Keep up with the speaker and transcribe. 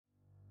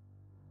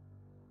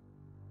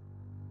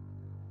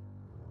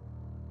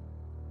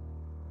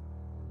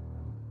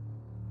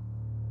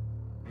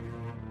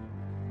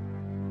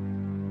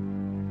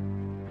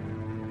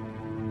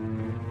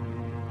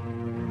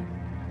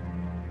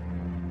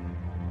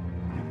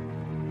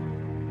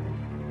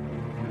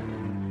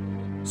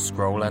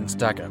Scroll and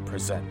Dagger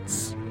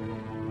presents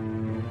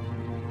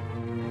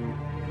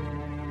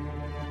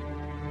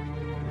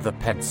The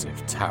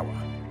Pensive Tower.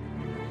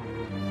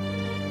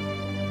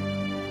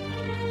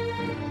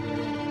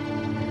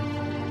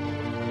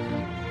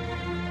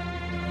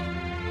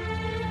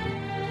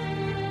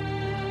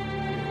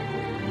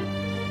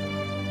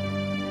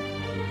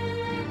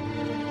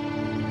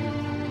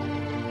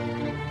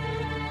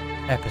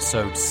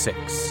 Episode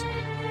 6: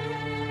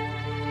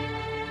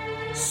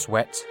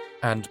 Sweat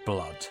and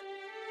Blood.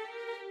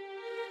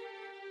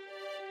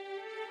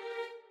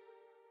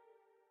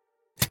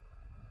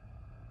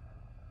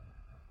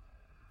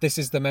 This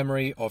is the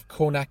memory of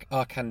Cornac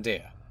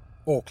Arcandir,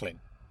 Auckland,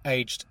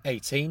 aged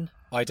 18,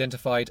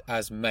 identified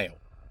as male.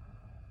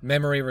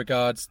 Memory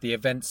regards the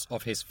events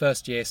of his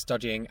first year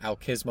studying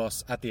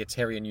alkismos at the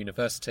Eterian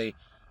University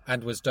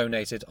and was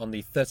donated on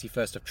the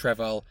 31st of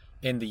Treval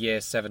in the year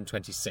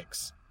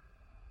 726.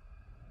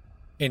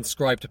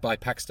 Inscribed by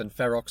Paxton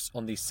Ferox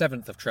on the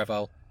 7th of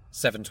Treval,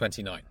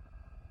 729.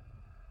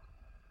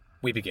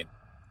 We begin.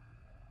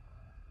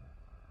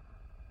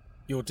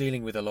 You're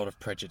dealing with a lot of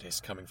prejudice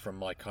coming from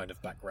my kind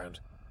of background.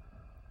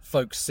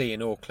 Folks see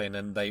in Auckland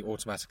and they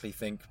automatically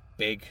think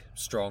big,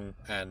 strong,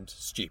 and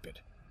stupid.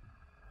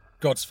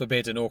 Gods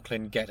forbid an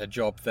Auckland get a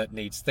job that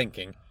needs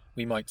thinking.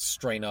 We might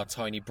strain our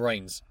tiny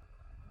brains.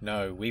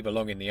 No, we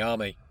belong in the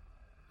army.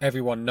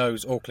 Everyone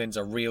knows Aucklands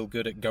are real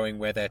good at going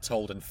where they're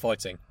told and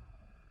fighting.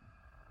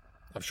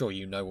 I'm sure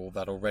you know all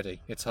that already.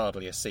 It's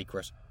hardly a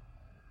secret.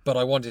 But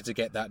I wanted to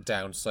get that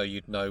down so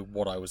you'd know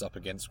what I was up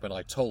against when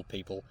I told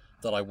people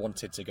that I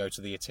wanted to go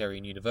to the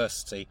Eterian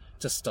University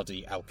to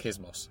study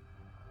alkismos.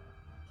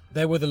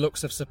 There were the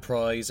looks of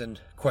surprise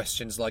and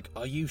questions like,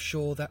 "Are you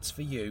sure that's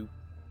for you?"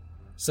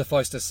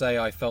 Suffice to say,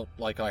 I felt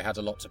like I had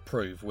a lot to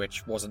prove,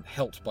 which wasn't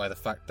helped by the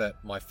fact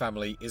that my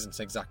family isn't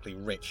exactly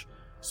rich,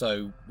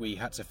 so we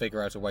had to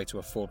figure out a way to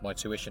afford my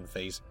tuition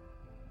fees.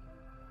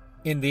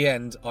 In the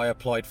end, I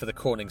applied for the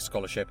Corning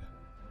Scholarship.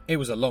 It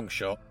was a long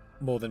shot,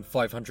 more than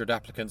 500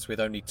 applicants with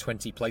only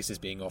 20 places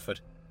being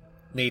offered.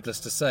 Needless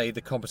to say, the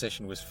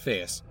competition was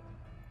fierce.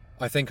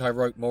 I think I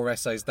wrote more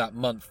essays that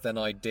month than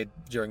I did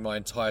during my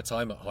entire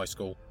time at high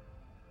school.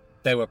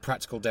 There were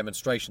practical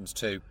demonstrations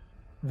too.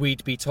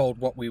 We'd be told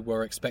what we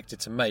were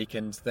expected to make,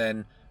 and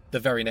then, the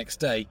very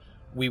next day,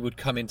 we would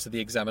come into the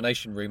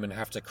examination room and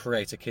have to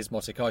create a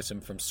kismotic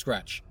item from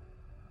scratch.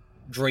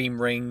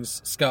 Dream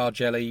rings, scar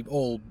jelly,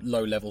 all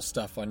low-level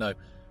stuff, I know.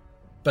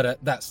 But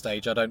at that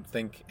stage, I don't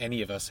think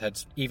any of us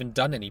had even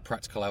done any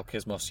practical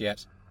alkismos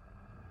yet.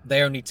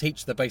 They only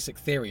teach the basic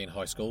theory in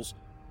high schools.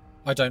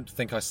 I don't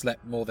think I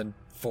slept more than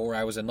 4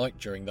 hours a night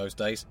during those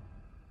days.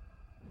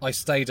 I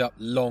stayed up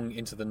long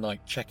into the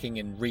night checking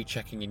and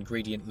rechecking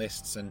ingredient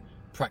lists and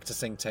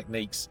practicing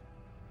techniques.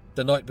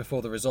 The night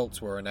before the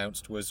results were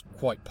announced was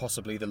quite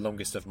possibly the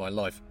longest of my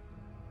life.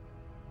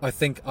 I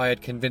think I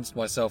had convinced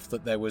myself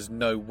that there was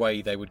no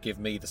way they would give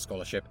me the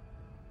scholarship.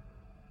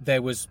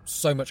 There was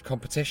so much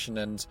competition,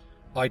 and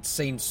I'd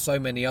seen so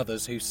many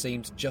others who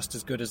seemed just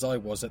as good as I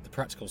was at the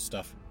practical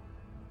stuff.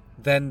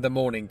 Then the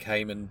morning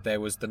came and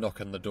there was the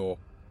knock on the door.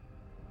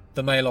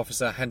 The male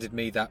officer handed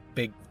me that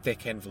big,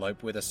 thick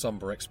envelope with a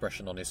sombre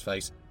expression on his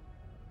face.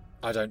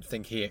 I don't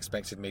think he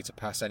expected me to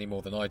pass any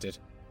more than I did.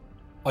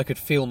 I could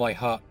feel my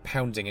heart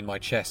pounding in my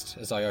chest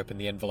as I opened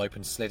the envelope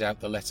and slid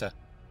out the letter.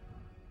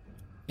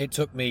 It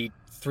took me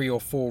 3 or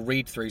 4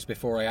 read-throughs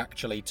before I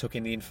actually took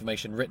in the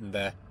information written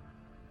there.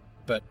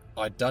 But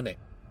I'd done it.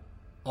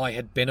 I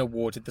had been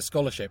awarded the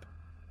scholarship.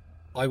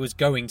 I was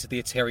going to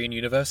the Eterian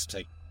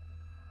University.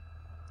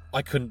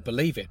 I couldn't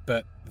believe it,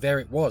 but there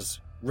it was,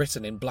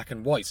 written in black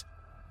and white.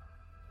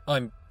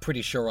 I'm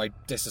pretty sure I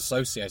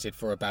disassociated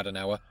for about an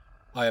hour.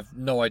 I have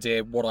no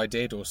idea what I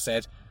did or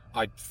said.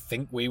 I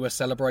think we were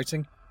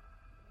celebrating.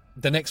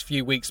 The next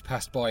few weeks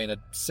passed by in a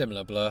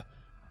similar blur,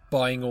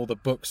 buying all the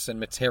books and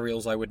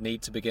materials I would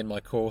need to begin my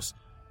course.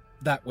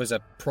 That was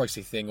a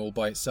pricey thing all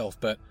by itself,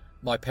 but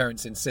my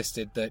parents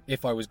insisted that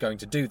if I was going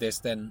to do this,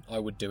 then I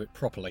would do it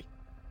properly.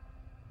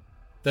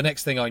 The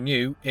next thing I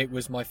knew, it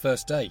was my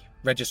first day,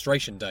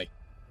 registration day.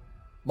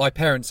 My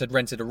parents had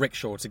rented a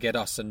rickshaw to get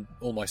us and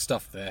all my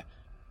stuff there.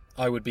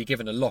 I would be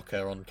given a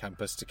locker on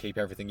campus to keep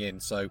everything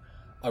in, so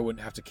I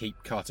wouldn't have to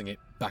keep carting it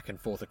back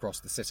and forth across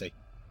the city.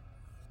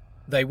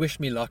 They wished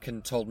me luck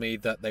and told me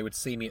that they would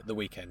see me at the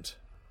weekend.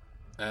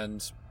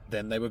 And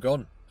then they were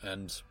gone,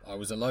 and I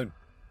was alone.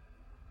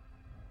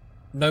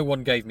 No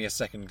one gave me a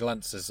second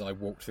glance as I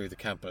walked through the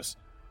campus.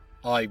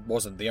 I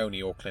wasn't the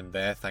only Auckland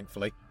there,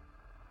 thankfully,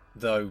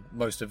 though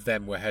most of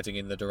them were heading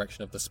in the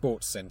direction of the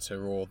sports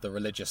centre or the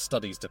religious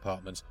studies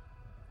department.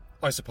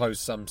 I suppose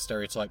some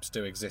stereotypes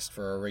do exist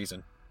for a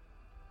reason.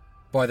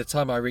 By the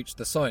time I reached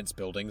the science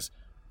buildings,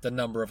 the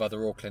number of other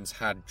Aucklands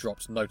had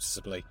dropped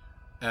noticeably,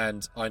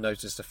 and I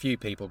noticed a few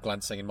people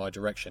glancing in my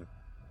direction.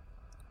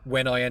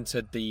 When I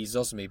entered the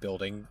Zosmi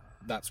building,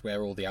 that's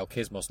where all the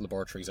alkismos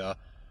laboratories are,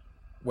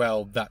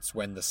 well, that's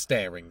when the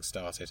staring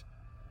started.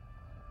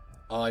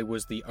 I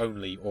was the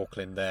only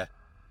Auckland there.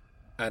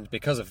 and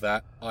because of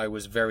that, I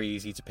was very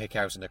easy to pick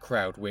out in a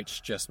crowd,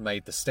 which just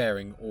made the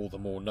staring all the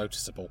more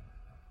noticeable.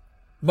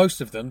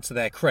 Most of them, to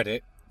their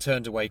credit,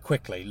 turned away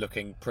quickly,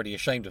 looking pretty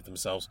ashamed of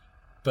themselves,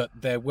 but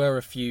there were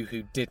a few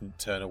who didn't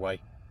turn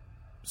away.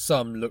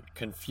 Some looked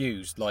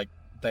confused, like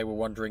they were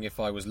wondering if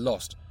I was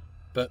lost,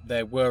 but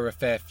there were a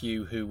fair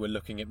few who were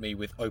looking at me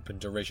with open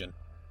derision.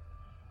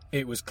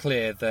 It was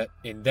clear that,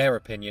 in their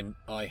opinion,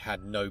 I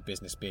had no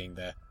business being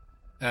there,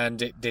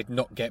 and it did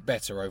not get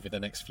better over the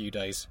next few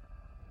days.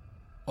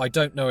 I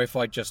don't know if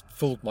I just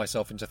fooled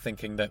myself into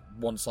thinking that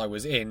once I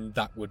was in,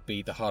 that would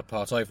be the hard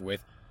part over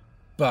with,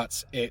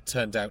 but it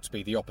turned out to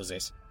be the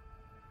opposite.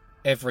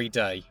 Every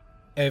day,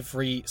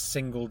 every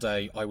single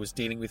day, I was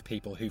dealing with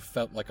people who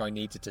felt like I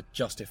needed to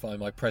justify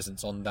my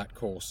presence on that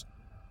course.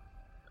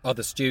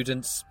 Other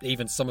students,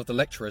 even some of the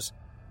lecturers.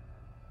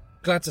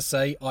 Glad to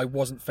say I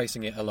wasn't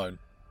facing it alone.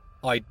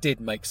 I did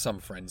make some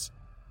friends.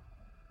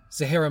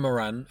 Zahira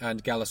Moran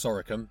and Gallus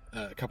Oricum,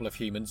 a couple of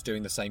humans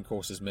doing the same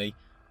course as me,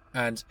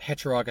 and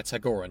Heteroarga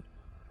Tagoran.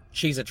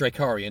 She's a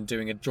Dracarian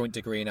doing a joint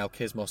degree in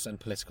Alkismos and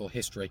political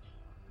history.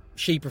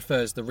 She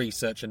prefers the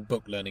research and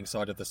book learning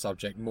side of the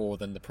subject more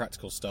than the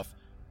practical stuff,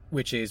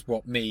 which is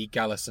what me,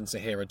 Gallus and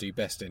Zahira do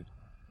best in.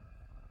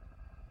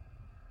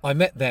 I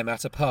met them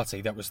at a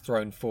party that was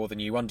thrown for the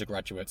new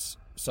undergraduates,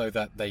 so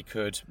that they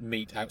could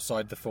meet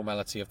outside the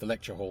formality of the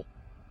lecture hall.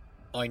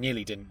 I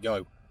nearly didn't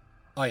go.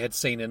 I had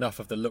seen enough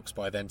of the looks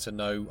by then to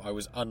know I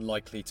was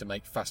unlikely to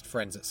make fast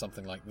friends at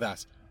something like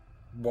that.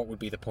 What would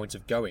be the point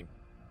of going?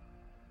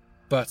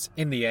 But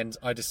in the end,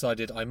 I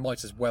decided I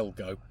might as well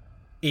go.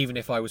 Even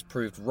if I was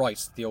proved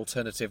right, the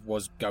alternative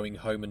was going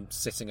home and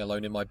sitting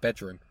alone in my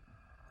bedroom.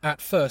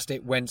 At first,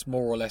 it went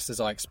more or less as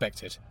I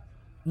expected.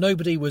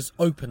 Nobody was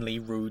openly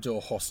rude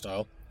or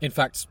hostile. In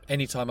fact,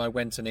 any time I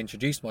went and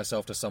introduced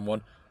myself to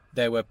someone,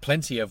 there were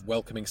plenty of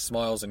welcoming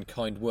smiles and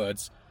kind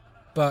words.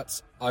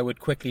 But I would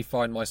quickly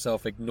find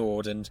myself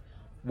ignored, and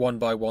one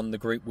by one the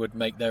group would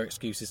make their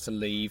excuses to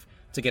leave,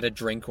 to get a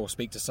drink or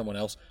speak to someone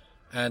else,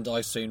 and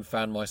I soon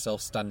found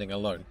myself standing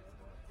alone.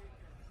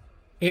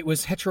 It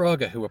was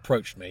Heteroarga who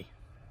approached me.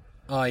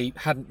 I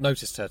hadn't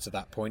noticed her to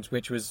that point,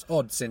 which was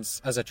odd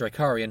since, as a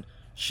Dracarian,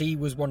 she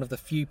was one of the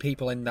few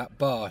people in that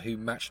bar who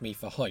matched me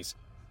for height.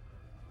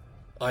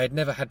 I had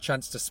never had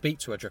chance to speak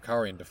to a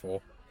Dracarian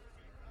before.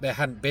 There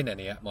hadn't been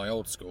any at my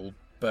old school,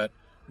 but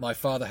my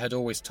father had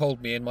always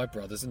told me and my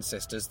brothers and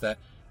sisters that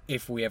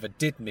if we ever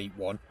did meet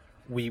one,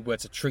 we were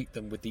to treat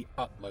them with the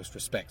utmost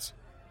respect.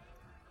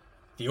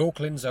 The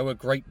Aucklands owe a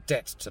great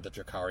debt to the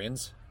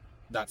Dracarians.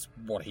 That's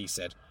what he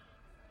said.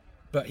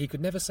 But he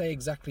could never say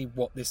exactly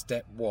what this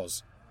debt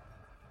was.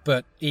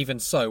 But even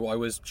so, I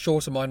was sure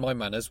to mind my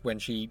manners when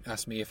she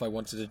asked me if I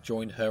wanted to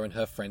join her and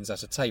her friends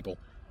at a table,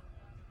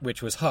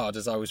 which was hard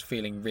as I was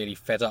feeling really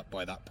fed up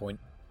by that point.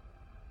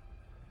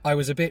 I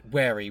was a bit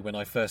wary when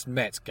I first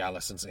met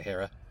Gallus and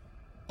Zahira.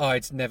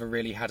 I'd never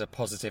really had a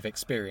positive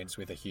experience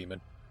with a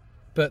human,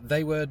 but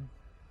they were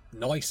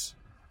nice.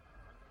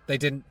 They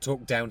didn't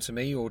talk down to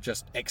me or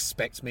just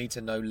expect me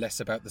to know less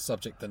about the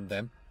subject than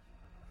them.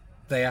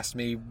 They asked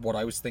me what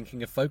I was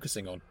thinking of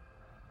focusing on.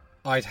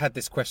 I'd had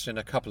this question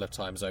a couple of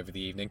times over the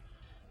evening.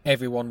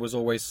 Everyone was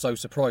always so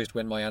surprised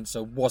when my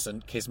answer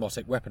wasn't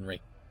Kismotic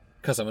weaponry.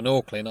 'Cause I'm an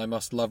Orclin, I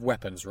must love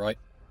weapons, right?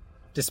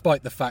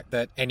 Despite the fact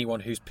that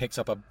anyone who's picked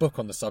up a book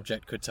on the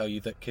subject could tell you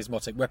that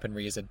Kismotic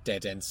weaponry is a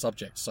dead-end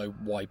subject, so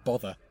why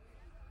bother?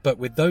 But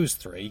with those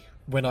three,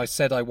 when I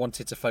said I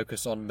wanted to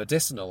focus on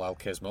medicinal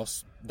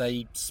Alkismos,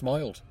 they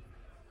smiled.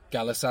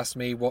 Gallus asked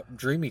me what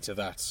drew me to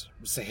that.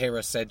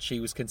 Zahira said she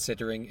was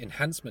considering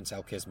enhancement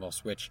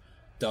Alkismos, which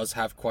does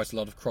have quite a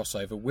lot of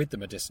crossover with the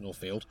medicinal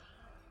field,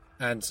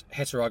 and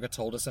Heteroarga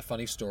told us a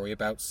funny story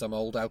about some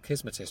old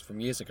alkismatist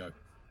from years ago.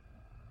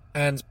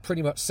 And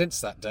pretty much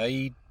since that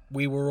day,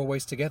 we were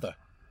always together.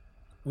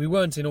 We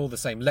weren't in all the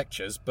same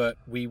lectures, but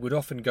we would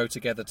often go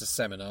together to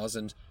seminars,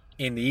 and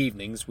in the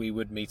evenings we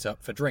would meet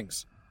up for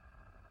drinks.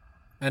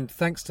 And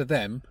thanks to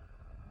them,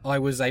 I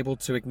was able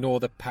to ignore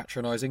the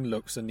patronising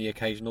looks and the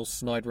occasional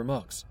snide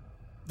remarks.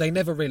 They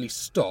never really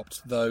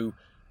stopped, though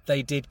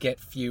they did get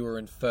fewer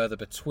and further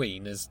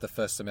between as the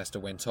first semester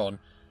went on,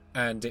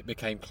 and it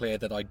became clear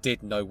that I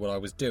did know what I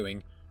was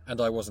doing, and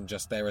I wasn't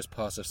just there as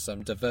part of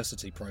some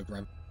diversity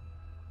programme.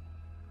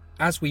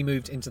 As we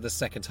moved into the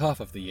second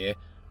half of the year,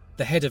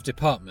 the head of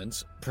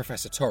department,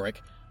 Professor Torek,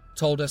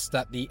 told us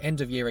that the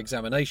end-of-year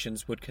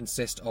examinations would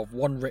consist of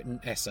one written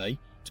essay,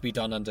 to be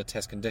done under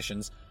test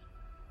conditions,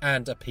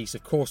 and a piece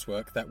of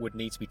coursework that would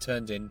need to be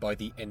turned in by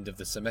the end of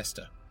the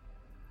semester.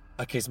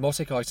 A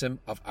Kismotic item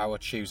of our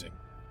choosing.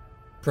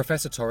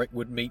 Professor Torek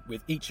would meet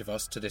with each of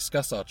us to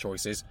discuss our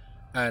choices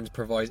and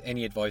provide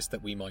any advice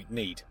that we might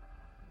need.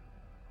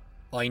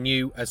 I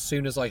knew as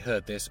soon as I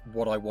heard this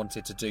what I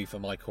wanted to do for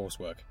my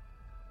coursework.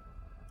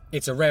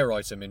 It's a rare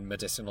item in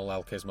medicinal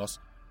Alkismos.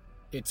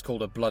 It's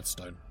called a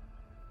bloodstone.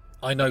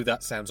 I know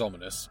that sounds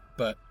ominous,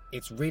 but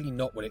it's really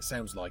not what it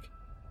sounds like.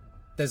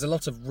 There's a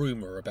lot of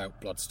rumour about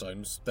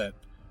bloodstones, that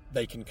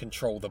they can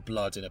control the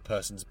blood in a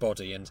person's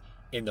body, and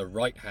In the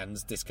right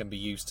hands, this can be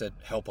used to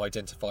help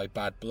identify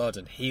bad blood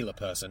and heal a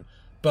person,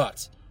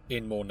 but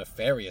in more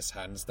nefarious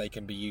hands, they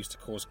can be used to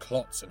cause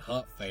clots and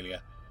heart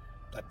failure.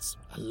 That's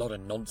a lot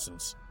of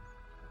nonsense.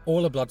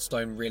 All a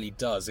bloodstone really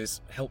does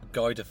is help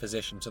guide a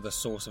physician to the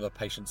source of a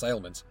patient's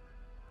ailment.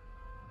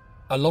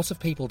 A lot of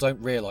people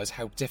don't realise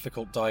how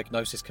difficult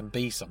diagnosis can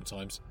be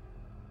sometimes.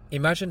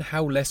 Imagine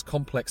how less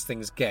complex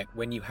things get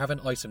when you have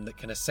an item that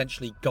can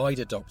essentially guide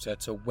a doctor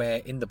to where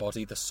in the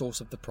body the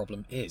source of the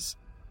problem is.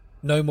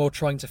 No more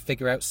trying to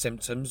figure out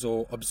symptoms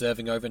or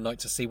observing overnight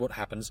to see what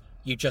happens.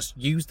 You just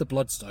use the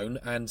bloodstone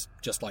and,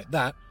 just like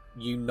that,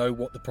 you know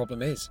what the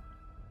problem is.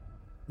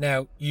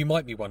 Now, you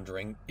might be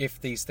wondering, if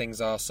these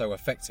things are so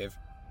effective,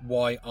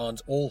 why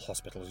aren't all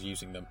hospitals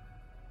using them?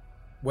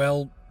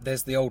 Well,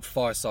 there's the old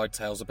fireside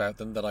tales about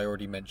them that I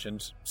already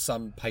mentioned.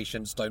 Some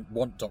patients don't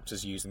want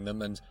doctors using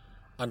them, and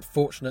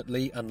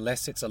unfortunately,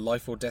 unless it's a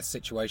life or death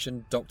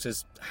situation,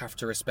 doctors have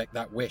to respect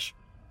that wish.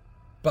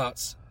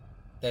 But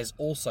there's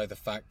also the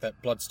fact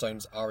that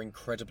bloodstones are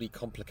incredibly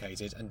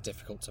complicated and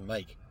difficult to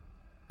make,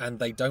 and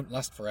they don't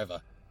last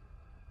forever.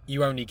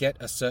 You only get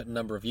a certain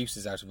number of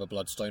uses out of a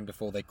bloodstone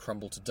before they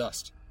crumble to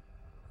dust.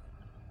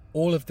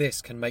 All of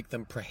this can make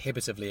them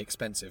prohibitively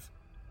expensive.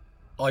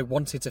 I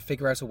wanted to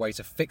figure out a way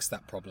to fix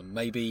that problem,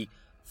 maybe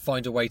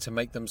find a way to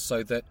make them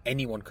so that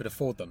anyone could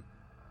afford them.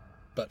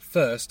 But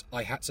first,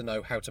 I had to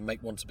know how to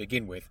make one to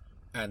begin with,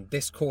 and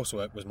this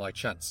coursework was my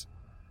chance.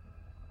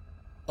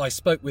 I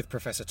spoke with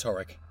Professor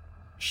Torek.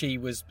 She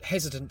was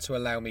hesitant to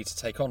allow me to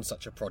take on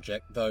such a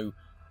project, though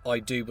I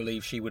do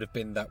believe she would have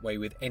been that way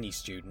with any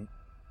student.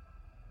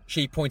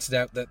 She pointed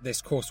out that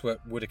this coursework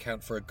would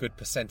account for a good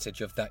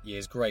percentage of that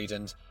year's grade,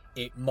 and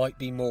it might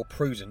be more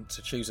prudent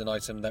to choose an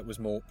item that was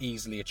more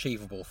easily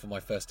achievable for my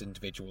first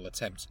individual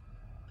attempt.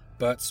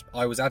 But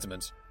I was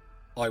adamant.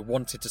 I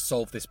wanted to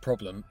solve this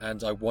problem,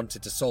 and I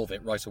wanted to solve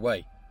it right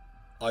away.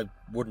 I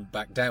wouldn't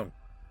back down.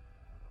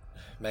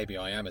 Maybe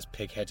I am as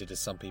pig-headed as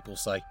some people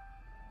say.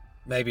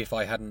 Maybe if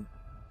I hadn't...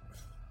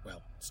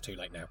 Well, it's too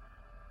late now.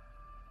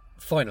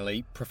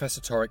 Finally,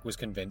 Professor Torek was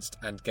convinced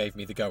and gave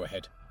me the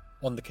go-ahead,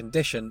 on the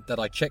condition that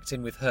I checked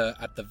in with her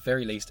at the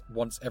very least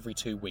once every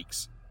 2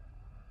 weeks.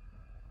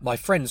 My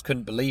friends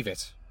couldn't believe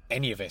it,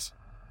 any of it,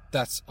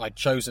 that I'd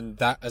chosen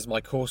that as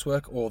my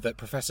coursework or that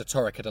Professor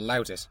Torek had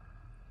allowed it.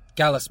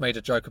 Gallus made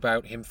a joke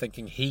about him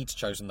thinking he'd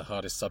chosen the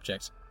hardest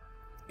subject.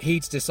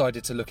 He'd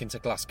decided to look into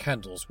glass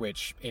candles,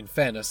 which, in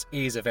fairness,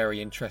 is a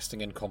very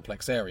interesting and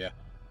complex area,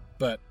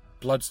 but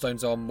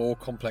bloodstones are more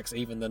complex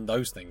even than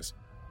those things.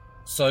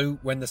 So,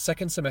 when the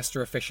second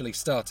semester officially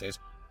started,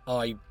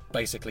 I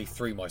basically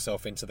threw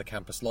myself into the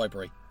campus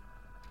library.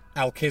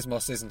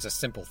 Alkismos isn't a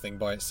simple thing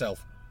by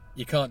itself.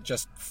 You can't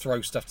just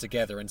throw stuff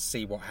together and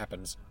see what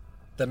happens.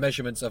 The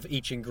measurements of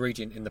each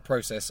ingredient in the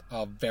process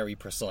are very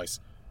precise,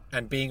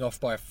 and being off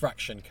by a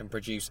fraction can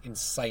produce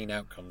insane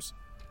outcomes.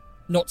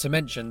 Not to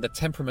mention, the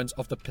temperament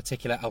of the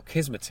particular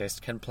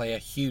alkismatist can play a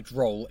huge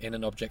role in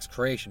an object's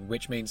creation,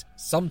 which means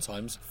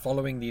sometimes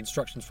following the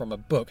instructions from a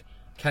book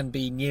can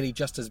be nearly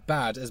just as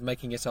bad as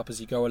making it up as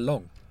you go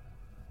along.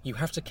 You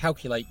have to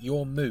calculate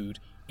your mood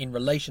in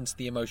relation to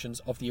the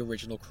emotions of the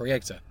original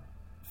creator,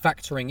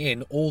 factoring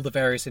in all the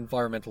various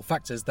environmental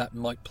factors that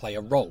might play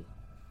a role.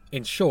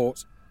 In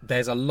short,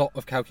 there's a lot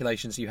of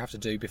calculations you have to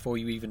do before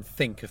you even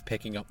think of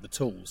picking up the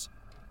tools.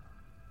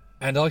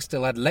 And I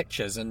still had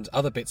lectures and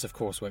other bits of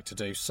coursework to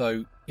do,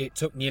 so it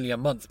took nearly a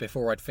month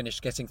before I'd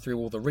finished getting through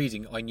all the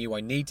reading I knew I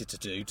needed to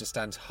do to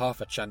stand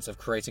half a chance of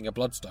creating a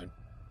bloodstone.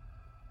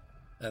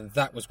 And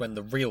that was when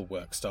the real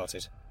work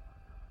started.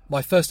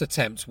 My first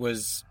attempt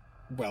was,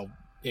 well,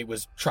 it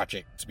was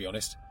tragic, to be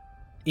honest.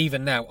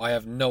 Even now, I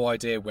have no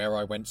idea where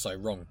I went so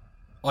wrong.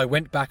 I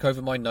went back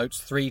over my notes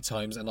 3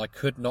 times and I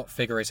could not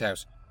figure it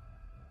out.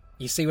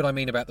 You see what I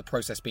mean about the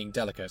process being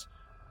delicate?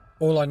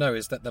 All I know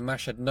is that the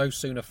mash had no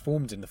sooner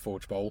formed in the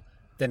forge bowl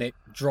than it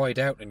dried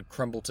out and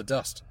crumbled to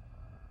dust.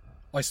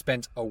 I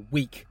spent a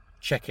week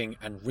checking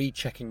and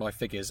rechecking my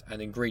figures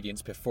and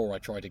ingredients before I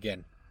tried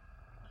again.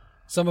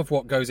 Some of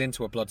what goes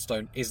into a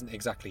bloodstone isn't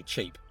exactly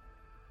cheap.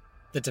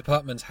 The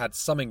department had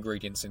some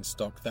ingredients in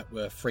stock that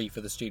were free for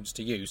the students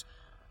to use,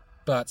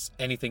 but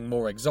anything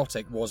more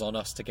exotic was on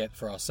us to get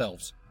for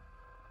ourselves.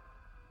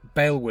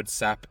 Balewood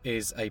sap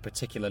is a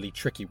particularly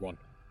tricky one.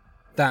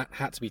 That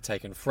had to be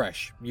taken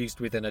fresh,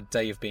 used within a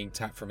day of being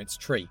tapped from its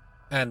tree,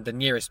 and the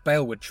nearest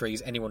balewood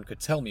trees anyone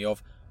could tell me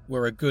of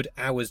were a good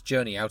hour's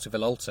journey out of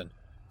Ilalton,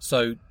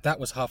 so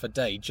that was half a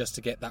day just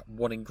to get that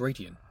one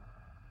ingredient.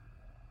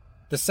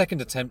 The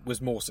second attempt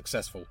was more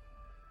successful.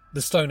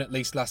 The stone at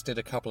least lasted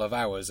a couple of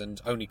hours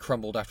and only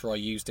crumbled after I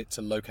used it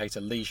to locate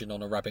a lesion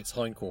on a rabbit's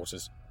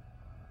hindquarters.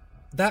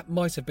 That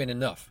might have been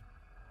enough.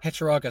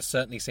 Heteroga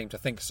certainly seemed to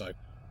think so.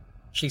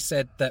 She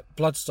said that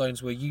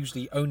bloodstones were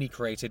usually only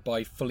created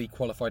by fully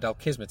qualified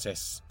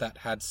alkismatists that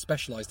had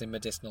specialised in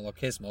medicinal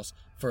alkismos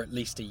for at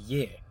least a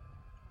year.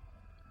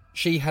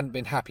 She hadn't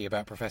been happy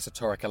about Professor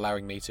Torek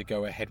allowing me to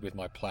go ahead with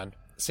my plan,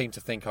 seemed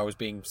to think I was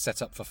being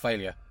set up for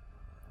failure.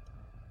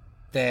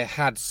 There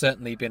had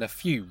certainly been a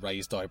few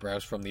raised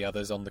eyebrows from the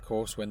others on the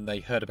course when they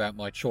heard about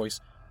my choice.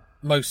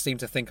 Most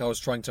seemed to think I was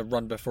trying to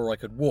run before I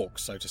could walk,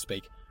 so to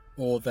speak,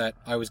 or that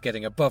I was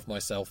getting above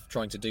myself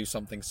trying to do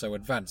something so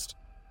advanced.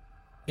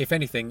 If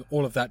anything,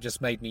 all of that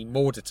just made me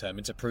more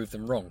determined to prove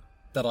them wrong,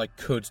 that I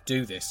could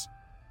do this.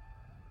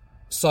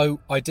 So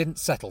I didn't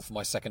settle for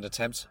my second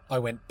attempt. I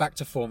went back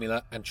to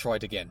formula and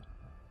tried again.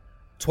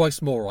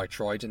 Twice more I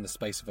tried in the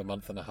space of a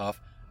month and a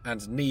half,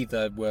 and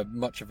neither were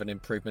much of an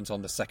improvement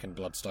on the second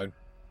bloodstone.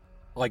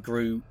 I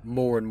grew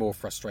more and more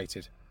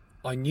frustrated.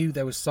 I knew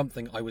there was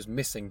something I was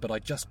missing, but I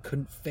just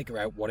couldn't figure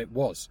out what it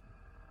was.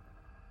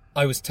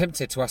 I was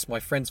tempted to ask my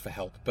friends for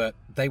help, but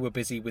they were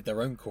busy with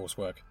their own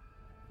coursework.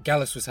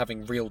 Gallus was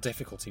having real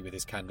difficulty with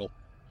his candle.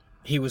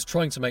 He was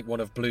trying to make one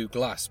of blue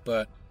glass,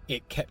 but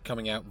it kept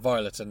coming out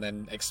violet and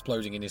then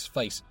exploding in his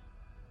face.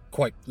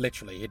 Quite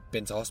literally, he'd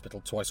been to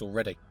hospital twice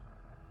already.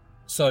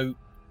 So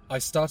I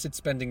started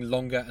spending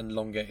longer and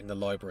longer in the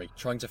library,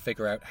 trying to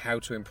figure out how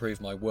to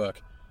improve my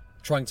work,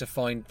 trying to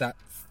find that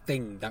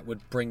thing that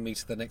would bring me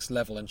to the next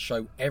level and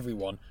show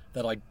everyone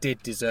that I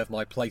did deserve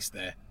my place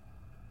there.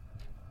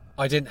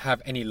 I didn't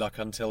have any luck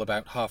until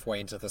about halfway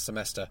into the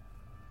semester.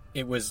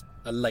 It was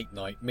a late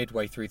night,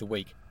 midway through the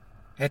week.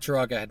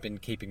 Heteroga had been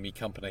keeping me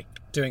company,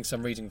 doing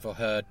some reading for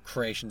her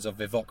Creations of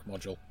Vivok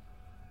module.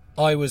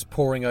 I was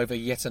poring over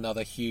yet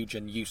another huge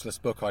and useless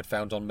book I'd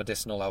found on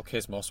medicinal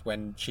alkismos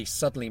when she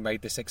suddenly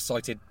made this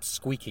excited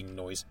squeaking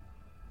noise.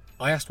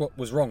 I asked what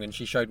was wrong, and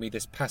she showed me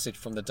this passage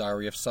from the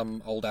diary of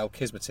some old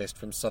alkismatist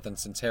from southern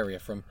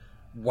Centauria from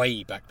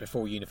way back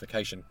before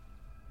unification.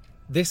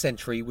 This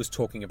entry was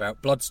talking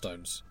about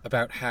bloodstones,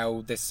 about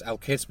how this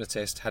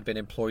alkismatist had been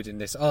employed in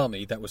this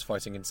army that was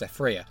fighting in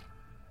Zephyria.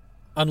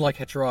 Unlike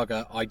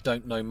Heteroga, I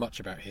don't know much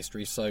about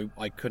history, so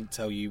I couldn't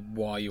tell you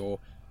why or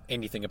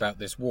anything about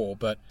this war,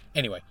 but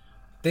anyway,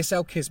 this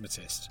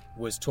alkismatist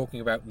was talking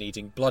about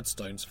needing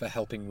bloodstones for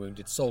helping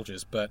wounded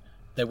soldiers, but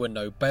there were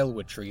no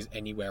balewood trees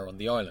anywhere on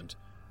the island,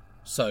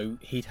 so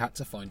he'd had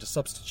to find a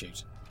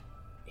substitute.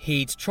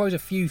 He'd tried a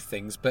few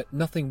things, but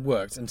nothing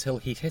worked until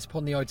he'd hit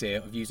upon the idea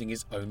of using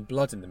his own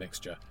blood in the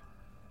mixture.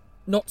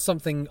 Not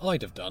something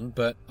I'd have done,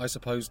 but I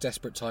suppose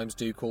desperate times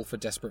do call for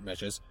desperate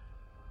measures.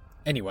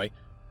 Anyway,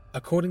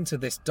 according to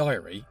this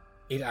diary,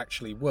 it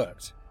actually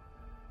worked.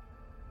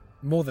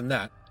 More than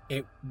that,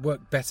 it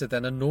worked better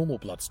than a normal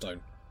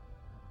bloodstone.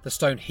 The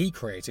stone he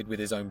created with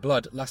his own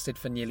blood lasted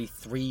for nearly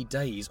 3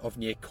 days of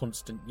near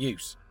constant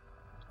use.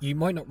 You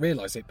might not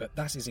realise it, but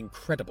that is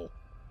incredible.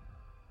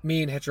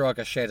 Me and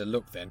Heteroga shared a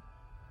look then.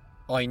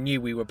 I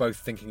knew we were both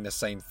thinking the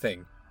same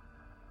thing.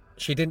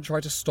 She didn't try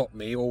to stop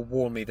me or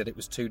warn me that it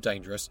was too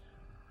dangerous.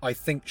 I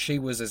think she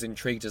was as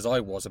intrigued as I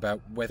was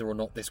about whether or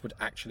not this would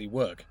actually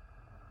work.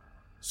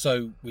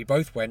 So we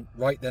both went,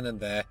 right then and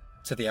there,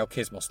 to the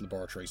Alkismos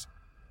laboratories.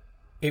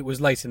 It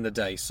was late in the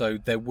day, so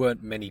there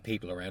weren't many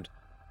people around.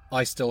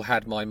 I still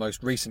had my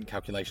most recent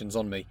calculations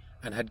on me,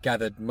 and had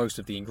gathered most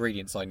of the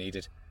ingredients I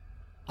needed.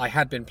 I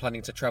had been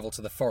planning to travel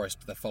to the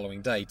forest the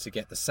following day to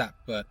get the sap,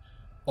 but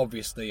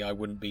obviously I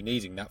wouldn't be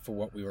needing that for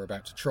what we were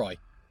about to try.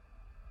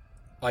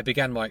 I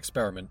began my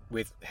experiment,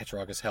 with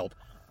Heterog's help,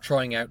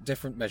 trying out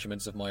different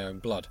measurements of my own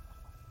blood.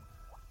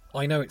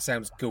 I know it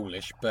sounds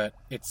ghoulish, but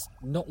it's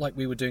not like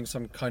we were doing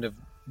some kind of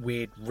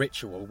weird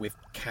ritual with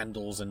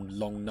candles and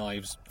long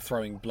knives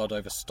throwing blood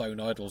over stone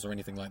idols or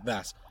anything like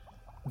that.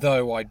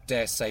 Though I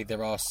dare say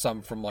there are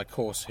some from my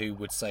course who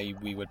would say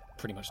we were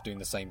pretty much doing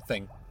the same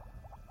thing.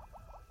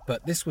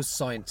 But this was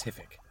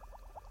scientific.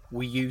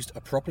 We used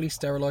a properly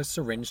sterilised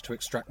syringe to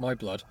extract my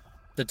blood.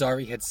 The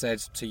diary had said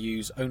to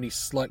use only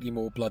slightly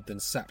more blood than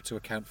sap to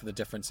account for the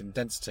difference in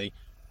density,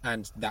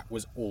 and that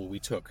was all we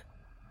took.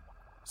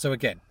 So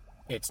again,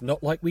 it's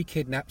not like we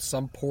kidnapped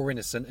some poor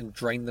innocent and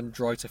drained them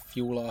dry to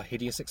fuel our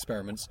hideous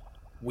experiments.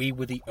 We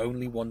were the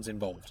only ones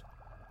involved.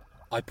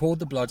 I poured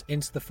the blood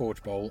into the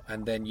forge bowl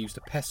and then used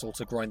a pestle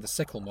to grind the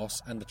sickle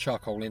moss and the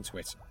charcoal into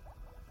it.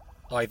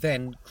 I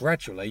then,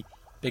 gradually,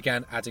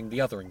 began adding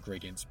the other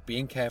ingredients,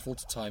 being careful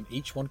to time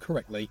each one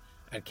correctly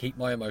and keep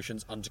my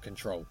emotions under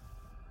control.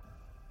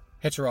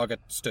 Heteroga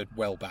stood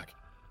well back.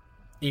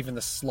 Even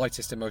the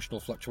slightest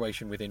emotional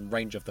fluctuation within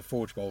range of the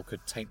forge bowl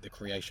could taint the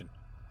creation.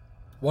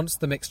 Once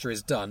the mixture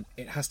is done,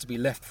 it has to be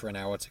left for an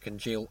hour to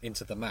congeal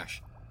into the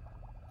mash.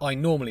 I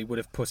normally would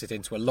have put it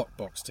into a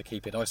lockbox to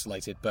keep it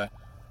isolated, but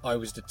I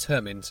was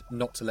determined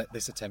not to let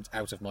this attempt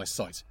out of my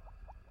sight.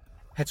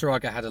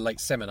 Heteroga had a late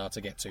seminar to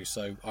get to,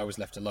 so I was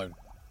left alone.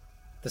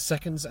 The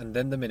seconds and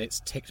then the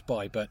minutes ticked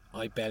by, but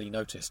I barely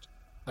noticed.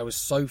 I was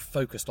so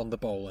focused on the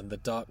bowl and the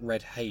dark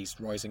red haze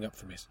rising up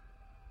from it.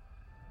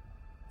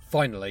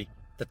 Finally,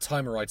 the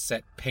timer I'd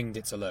set pinged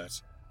its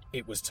alert.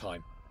 It was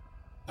time.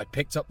 I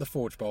picked up the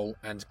forge bowl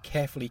and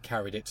carefully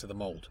carried it to the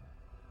mould.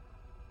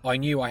 I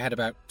knew I had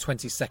about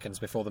 20 seconds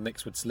before the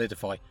mix would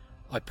solidify.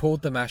 I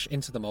poured the mash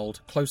into the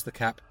mould, closed the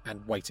cap,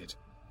 and waited.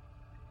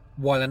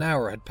 While an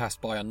hour had passed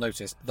by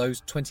unnoticed,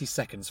 those 20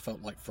 seconds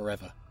felt like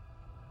forever.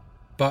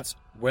 But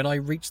when I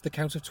reached the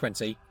count of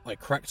 20, I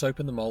cracked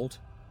open the mould,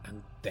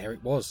 and there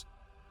it was.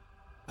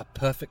 A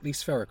perfectly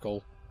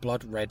spherical,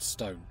 blood-red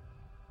stone.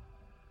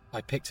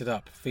 I picked it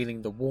up,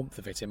 feeling the warmth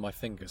of it in my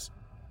fingers.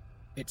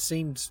 It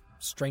seemed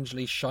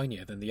strangely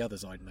shinier than the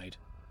others I'd made.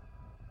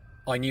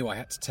 I knew I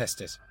had to test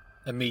it,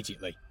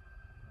 immediately.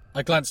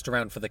 I glanced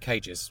around for the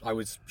cages. I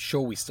was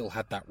sure we still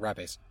had that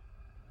rabbit.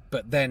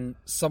 But then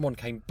someone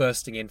came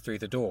bursting in through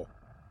the door.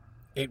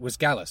 It was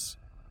Gallus.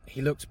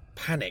 He looked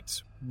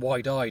panicked,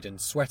 wide-eyed and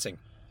sweating.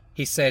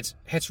 He said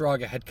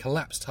Heteraga had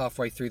collapsed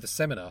halfway through the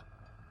seminar.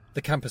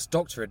 The campus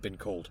doctor had been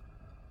called.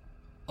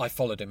 I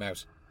followed him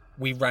out.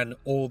 We ran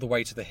all the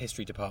way to the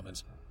history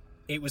department.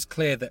 It was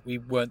clear that we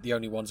weren't the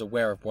only ones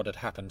aware of what had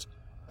happened.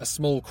 A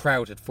small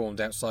crowd had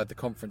formed outside the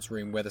conference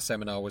room where the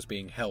seminar was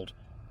being held.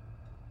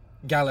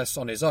 Gallus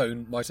on his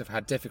own might have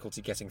had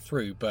difficulty getting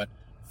through, but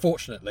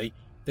fortunately,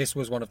 this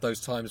was one of those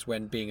times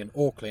when being an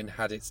Orclin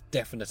had its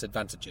definite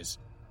advantages.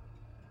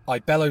 I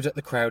bellowed at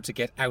the crowd to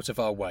get out of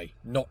our way,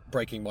 not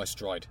breaking my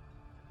stride.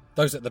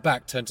 Those at the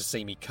back turned to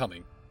see me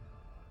coming.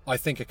 I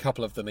think a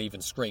couple of them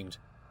even screamed.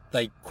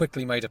 They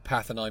quickly made a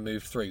path and I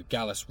moved through,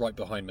 Gallus right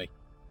behind me.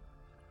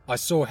 I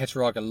saw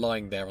Heteraga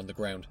lying there on the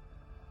ground.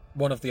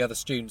 One of the other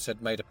students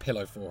had made a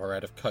pillow for her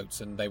out of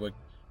coats and they were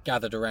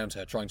gathered around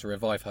her trying to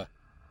revive her.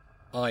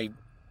 I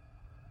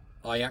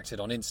acted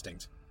on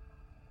instinct.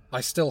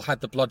 I still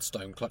had the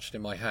bloodstone clutched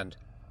in my hand.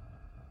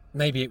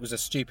 Maybe it was a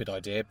stupid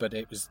idea, but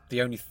it was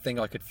the only thing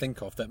I could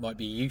think of that might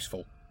be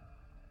useful.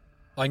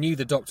 I knew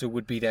the doctor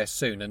would be there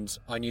soon, and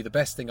I knew the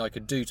best thing I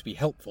could do to be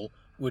helpful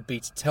would be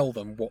to tell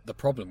them what the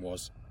problem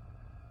was.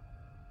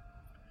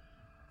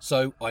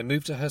 So I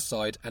moved to her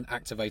side and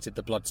activated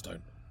the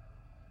bloodstone.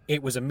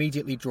 It was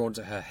immediately drawn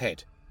to her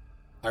head.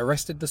 I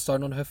rested the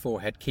stone on her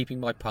forehead, keeping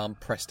my palm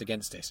pressed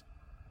against it.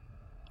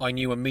 I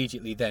knew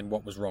immediately then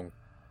what was wrong.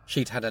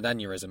 She'd had an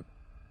aneurysm.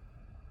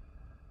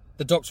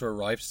 The doctor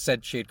arrived,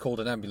 said she had called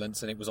an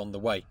ambulance and it was on the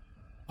way.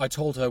 I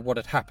told her what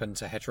had happened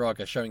to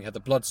Heteraga, showing her the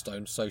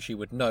bloodstone so she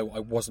would know I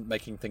wasn't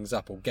making things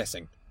up or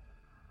guessing.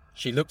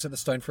 She looked at the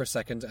stone for a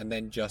second and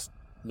then just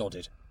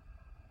nodded.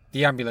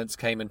 The ambulance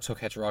came and took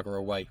Heteraga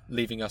away,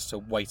 leaving us to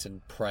wait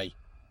and pray.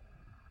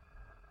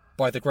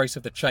 By the grace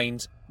of the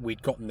chains,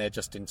 we'd gotten there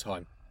just in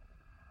time.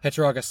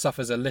 Heteraga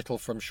suffers a little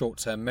from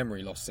short-term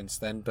memory loss since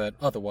then, but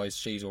otherwise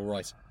she's all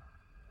right.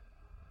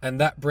 And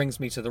that brings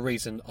me to the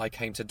reason I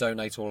came to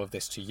donate all of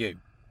this to you.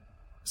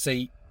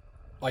 See,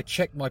 I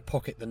checked my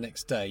pocket the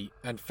next day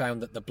and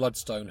found that the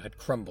bloodstone had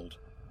crumbled.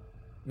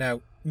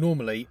 Now,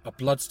 normally a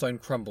bloodstone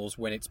crumbles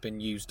when it's been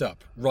used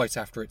up, right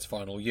after its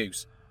final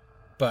use.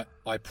 But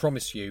I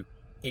promise you,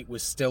 it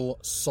was still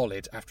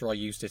solid after I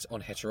used it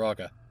on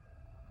Heteraga.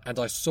 And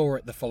I saw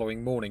it the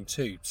following morning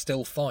too,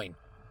 still fine.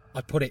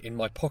 I put it in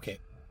my pocket.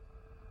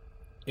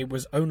 It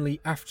was only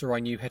after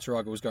I knew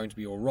Heteraga was going to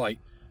be alright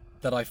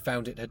that I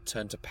found it had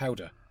turned to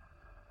powder.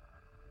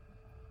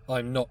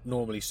 I'm not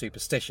normally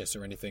superstitious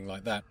or anything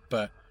like that,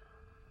 but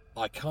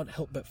I can't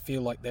help but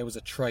feel like there was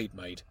a trade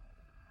made.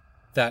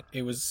 That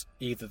it was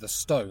either the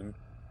stone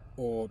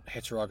or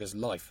Heteraga's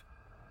life.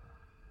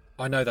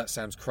 I know that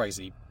sounds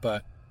crazy,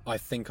 but I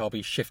think I'll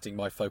be shifting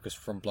my focus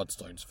from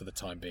bloodstones for the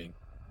time being.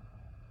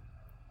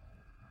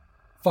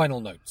 Final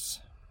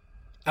notes.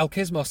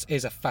 Alkismos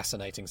is a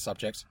fascinating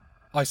subject.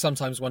 I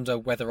sometimes wonder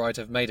whether I'd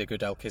have made a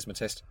good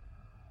alkismatist.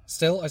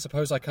 Still, I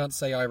suppose I can't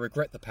say I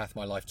regret the path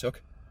my life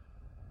took.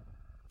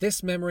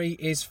 This memory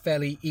is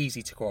fairly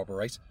easy to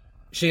corroborate.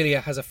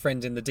 Shelia has a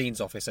friend in the Dean's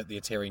office at the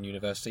Aterian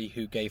University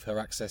who gave her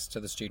access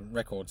to the student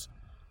records.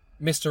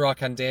 Mr.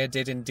 Arkandir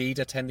did indeed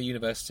attend the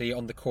university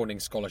on the Corning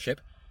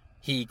Scholarship.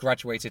 He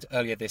graduated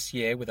earlier this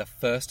year with a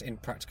first in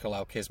practical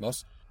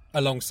alkismos,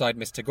 alongside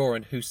Miss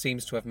Tagoran, who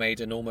seems to have made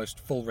an almost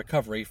full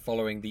recovery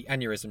following the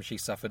aneurysm she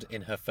suffered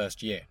in her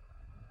first year.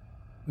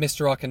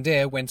 Mr.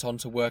 Arkandir went on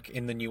to work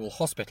in the Newell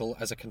Hospital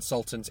as a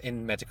consultant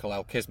in medical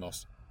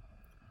alkismos.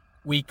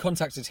 We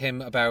contacted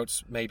him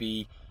about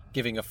maybe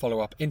giving a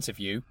follow-up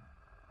interview.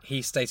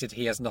 He stated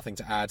he has nothing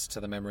to add to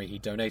the memory he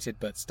donated,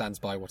 but stands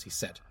by what he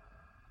said.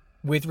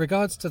 With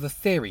regards to the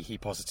theory he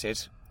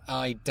posited,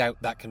 I doubt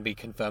that can be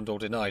confirmed or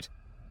denied.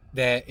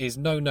 There is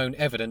no known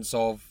evidence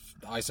of,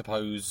 I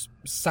suppose,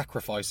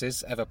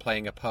 sacrifices ever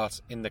playing a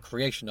part in the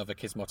creation of a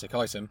kismotic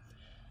item,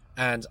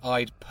 and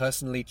I'd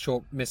personally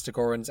chalk Mr.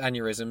 Goran's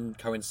aneurysm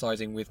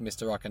coinciding with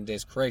Mr.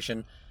 Arkandir's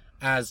creation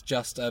as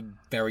just a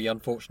very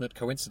unfortunate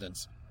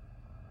coincidence.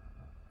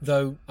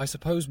 Though I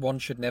suppose one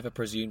should never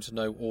presume to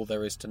know all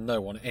there is to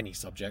know on any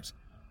subject.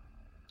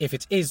 If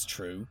it is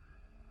true,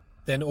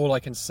 then all I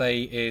can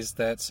say is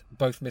that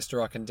both Mr.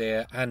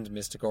 Arkandir and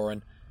Mr.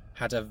 Goran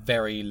had a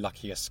very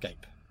lucky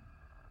escape.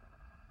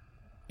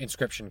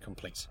 Inscription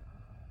complete.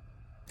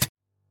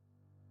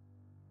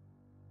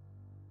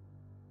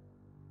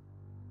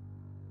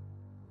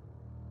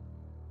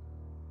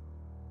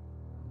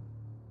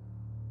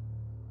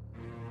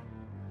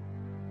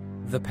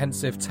 The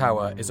Pensive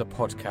Tower is a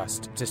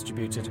podcast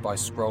distributed by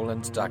Scroll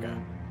and Dagger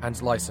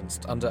and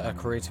licensed under a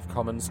Creative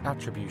Commons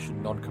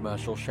Attribution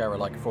Non-Commercial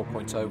Share-alike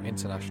 4.0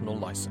 international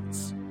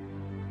license.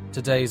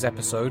 Today's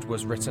episode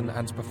was written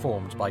and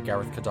performed by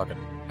Gareth Cadogan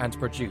and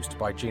produced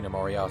by Gina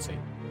Moriarty.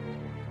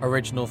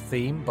 Original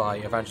theme by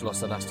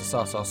Evangelos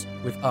Anastasatos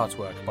with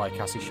artwork by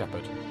Cassie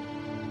Shepherd.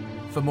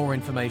 For more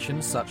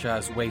information, such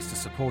as ways to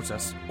support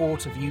us or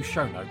to view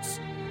show notes,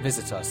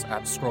 visit us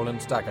at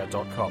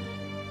scrollanddagger.com,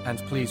 and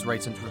please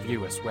rate and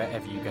review us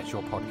wherever you get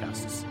your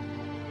podcasts.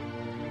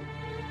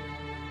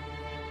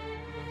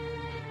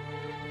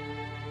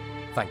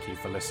 Thank you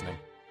for listening.